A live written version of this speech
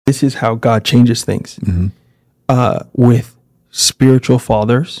this is how God changes things with spiritual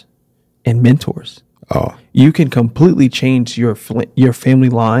fathers and mentors. Oh, You can completely change your family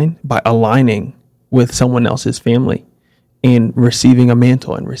line by aligning with someone else's family and receiving a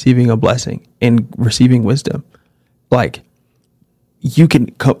mantle and receiving a blessing and receiving wisdom. Like you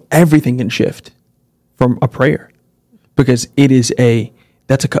can everything can shift from a prayer because it is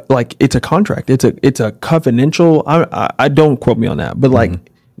it's a contract. It's a covenantal. I don't quote me on that, but like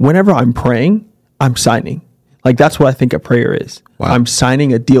whenever I'm praying, I'm signing. Like that's what I think a prayer is. Wow. I'm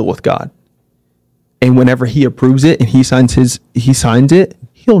signing a deal with God. And whenever he approves it and he signs it,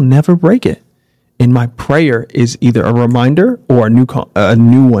 he'll never break it. And my prayer is either a reminder or a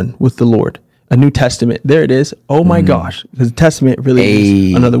new one with the Lord, a New Testament. There it is. Oh my gosh. Because testament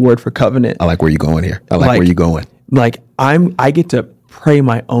really is another word for covenant. I like where you're going here. I like where you're going. Like I get to pray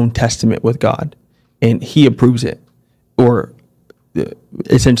my own testament with God and he approves it. Or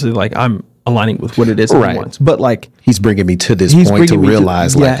essentially like I'm aligning with what it is that he wants. But like he's bringing me to this point to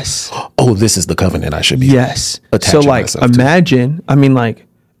realize yes. Oh, this is the covenant I should be attaching myself imagine to.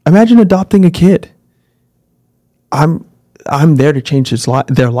 Imagine adopting a kid. I'm there to change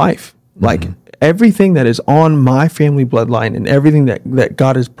their life. Like everything that is on my family bloodline and everything that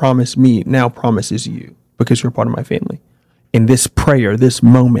God has promised me now promises you because you're part of my family. And this prayer, this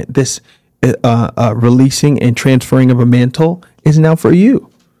moment, this releasing and transferring of a mantle is now for you.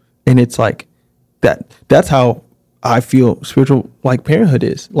 And it's like that's how I feel spiritual like parenthood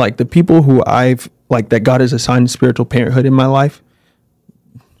is. Like the people who that God has assigned spiritual parenthood in my life.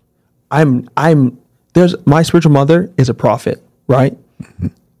 My spiritual mother is a prophet, right?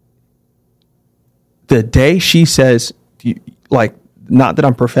 The day she says, like, not that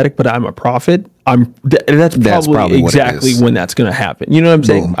I'm prophetic, but I'm a prophet, that's probably exactly when that's going to happen. You know what I'm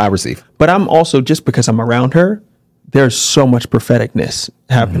saying? Boom, I receive. But I'm also, just because I'm around her, there's so much propheticness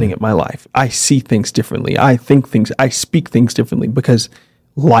happening in my life. I see things differently. I speak things differently because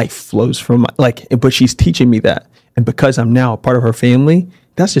life flows from but she's teaching me that. And because I'm now a part of her family,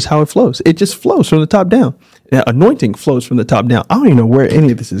 that's just how it flows. It just flows from the top down. Now, anointing flows from the top down. I don't even know where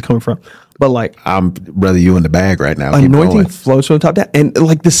any of this is coming from, but like I'm brother, you in the bag right now. Anointing flows from the top down, and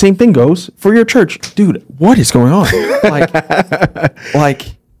like the same thing goes for your church, dude. What is going on?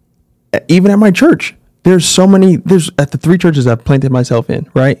 like even at my church, there's at the 3 churches I've planted myself in,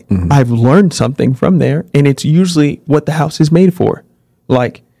 right? I've learned something from there, and it's usually what the house is made for.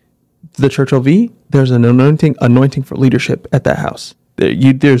 Like the Church LV, there's an anointing for leadership at that house.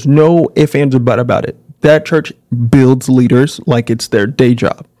 There's no ifs, ands, or but about it. That church builds leaders like it's their day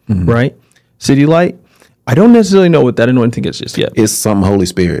job, right? City Light, I don't necessarily know what that anointing is just yet. It's some Holy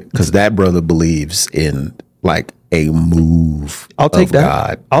Spirit because that brother believes in like a move. I'll take that.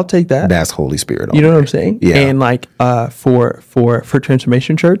 God. I'll take that. That's Holy Spirit. You know what I'm saying? Yeah. And like for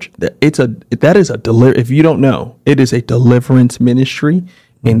Transformation Church, if you don't know, it is a deliverance ministry,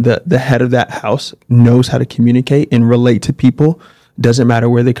 and the head of that house knows how to communicate and relate to people. Doesn't matter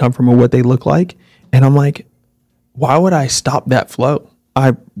where they come from or what they look like. And I'm like, why would I stop that flow?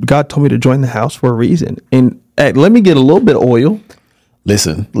 God told me to join the house for a reason. And let me get a little bit of oil.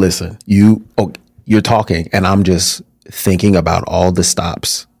 Listen. You're talking, and I'm just thinking about all the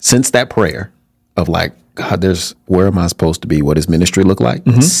stops since that prayer of like, God, where am I supposed to be? What does ministry look like?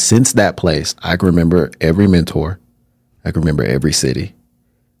 Since that place, I can remember every mentor. I can remember every city.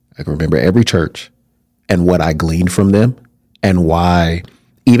 I can remember every church and what I gleaned from them and why,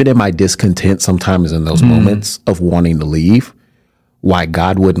 even in my discontent, sometimes in those moments of wanting to leave, why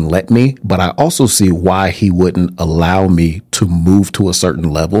God wouldn't let me, but I also see why he wouldn't allow me to move to a certain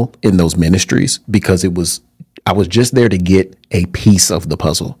level in those ministries, because I was just there to get a piece of the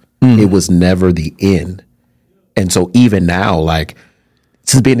puzzle. It was never the end. And so even now, like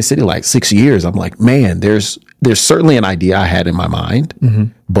since being in City Light 6 years, I'm like, man, there's certainly an idea I had in my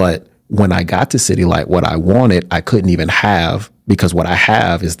mind, but when I got to City Light, what I wanted, I couldn't even have, because what I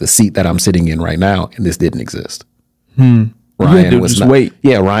have is the seat that I'm sitting in right now, and this didn't exist. Ryan was not.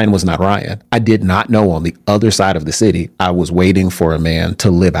 Yeah, Ryan was not Ryan. I did not know on the other side of the city, I was waiting for a man to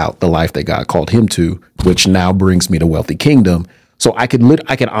live out the life that God called him to, which now brings me to Wealthy Kingdom. So I could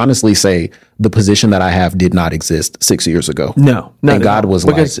honestly say the position that I have did not exist 6 years ago. No, and God was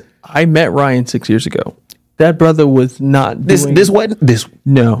because I met Ryan 6 years ago. That brother was not doing this. Wasn't this?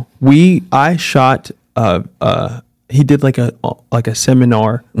 No, I shot. He did like a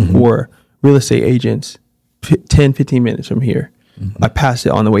seminar for real estate agents. 10, 15 minutes from here. I passed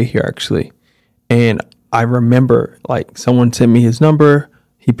it on the way here, actually. And I remember, like, someone sent me his number.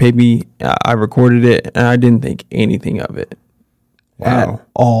 He paid me. I recorded it, and I didn't think anything of it. Wow. At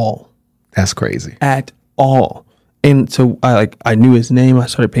all. That's crazy. At all. And so I knew his name. I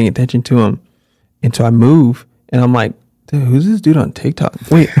started paying attention to him. And so I move and I'm like, dude, who's this dude on TikTok?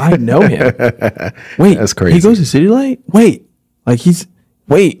 Wait, I know him. Wait, that's crazy. He goes to City Light? Wait,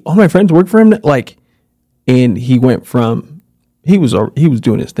 all my friends work for him. Like, and he went from, he was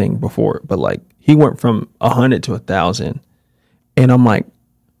doing his thing before, but like he went from 100 to 1,000. And I'm like,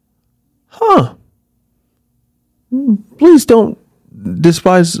 please don't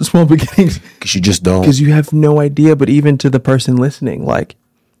despise small beginnings. Because you just don't. Because you have no idea. But even to the person listening, like,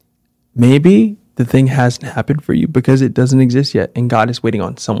 maybe the thing hasn't happened for you because it doesn't exist yet. And God is waiting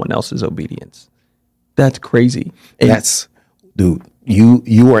on someone else's obedience. That's crazy. And Dude,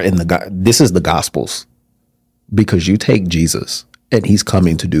 you are in this is the Gospels. Because you take Jesus and he's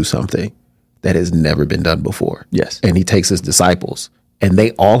coming to do something that has never been done before. Yes. And he takes his disciples and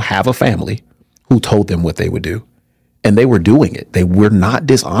they all have a family who told them what they would do. And they were doing it. They were not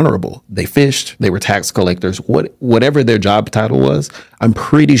dishonorable. They fished. They were tax collectors. Whatever their job title was, I'm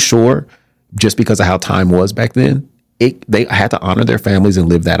pretty sure just because of how time was back then, they had to honor their families and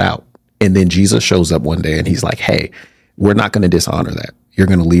live that out. And then Jesus shows up one day and he's like, hey, we're not going to dishonor that. You're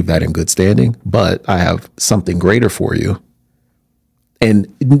going to leave that in good standing, but I have something greater for you.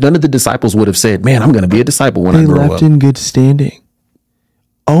 And none of the disciples would have said, man, I'm going to be a disciple when I grow up. They left in good standing.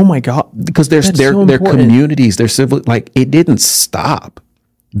 Oh my God. Because their communities, their civil, like it didn't stop.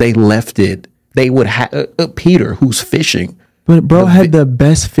 They left it. They would have Peter, who's fishing. But bro had the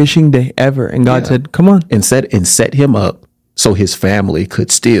best fishing day ever. And God said, come on. And set him up so his family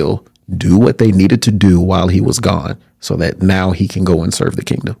could still do what they needed to do while he was gone so that now he can go and serve the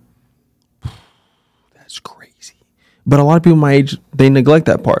kingdom. That's crazy. But a lot of people my age, they neglect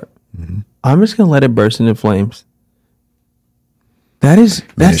that part. Mm-hmm. I'm just going to let it burst into flames. That's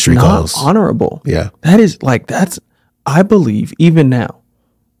Ministry not calls. Honorable. Yeah. I believe even now,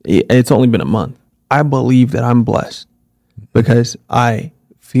 it's only been a month. I believe that I'm blessed because I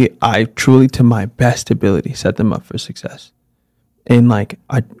truly to my best ability set them up for success. And like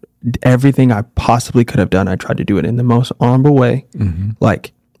everything I possibly could have done, I tried to do it in the most honorable way. Mm-hmm.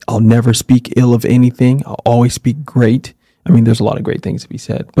 Like I'll never speak ill of anything. I'll always speak great. I mean, there's a lot of great things to be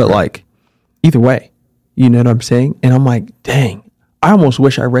said, but like either way, you know what I'm saying? And I'm like, dang, I almost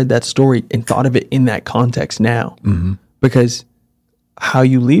wish I read that story and thought of it in that context now, because how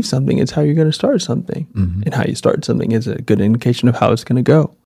you leave something is how you're going to start something, and how you start something is a good indication of how it's going to go.